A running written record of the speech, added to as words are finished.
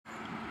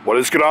Well,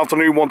 it's good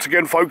afternoon once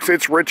again, folks.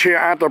 It's Rich here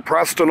at the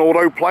Preston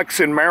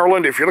Autoplex in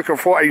Maryland. If you're looking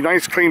for a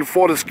nice, clean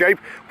Ford Escape,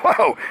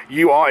 well,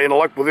 you are in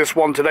luck with this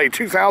one today.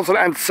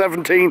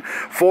 2017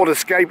 Ford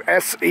Escape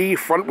SE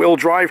front-wheel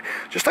drive,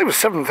 just over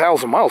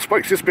 7,000 miles.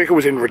 Folks, this vehicle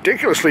was in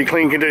ridiculously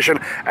clean condition,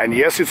 and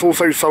yes, it's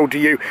also sold to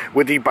you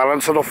with the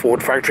balance of the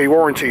Ford factory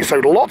warranty. So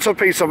lots of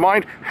peace of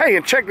mind. Hey,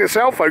 and check this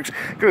out, folks.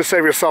 You're going to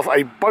save yourself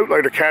a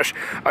boatload of cash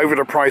over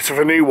the price of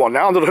a new one.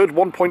 Now, under the hood,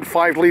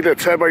 1.5-litre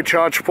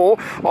turbocharged 4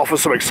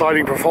 offers some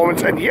exciting performance.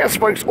 And yes,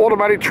 folks,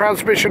 automatic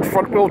transmission,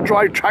 front-wheel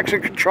drive,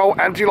 traction control,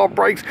 anti-lock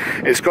brakes.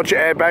 It's got your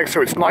airbags,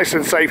 so it's nice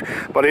and safe.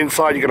 But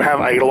inside, you're going to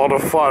have a lot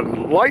of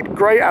fun. Light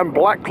grey and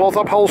black cloth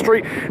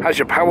upholstery. Has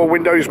your power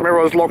windows,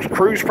 mirrors, locks,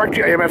 cruise,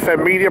 factory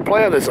AM/FM media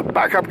player. There's a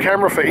backup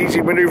camera for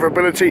easy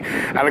maneuverability.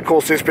 And of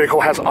course, this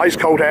vehicle has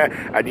ice-cold air.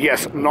 And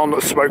yes,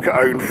 non-smoker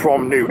owned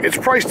from new. It's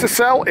priced to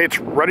sell. It's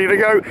ready to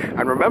go.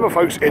 And remember,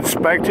 folks,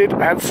 inspected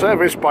and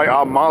serviced by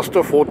our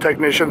master Ford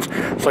technicians.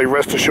 So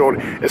rest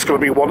assured, it's going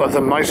to be one of the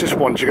nicest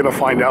ones you're going to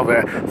find out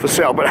there for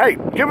sale. But hey,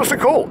 give us a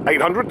call,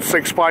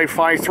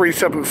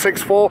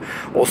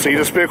 800-655-3764, or see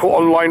this vehicle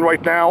online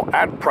right now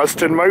at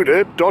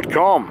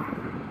prestonmotor.com.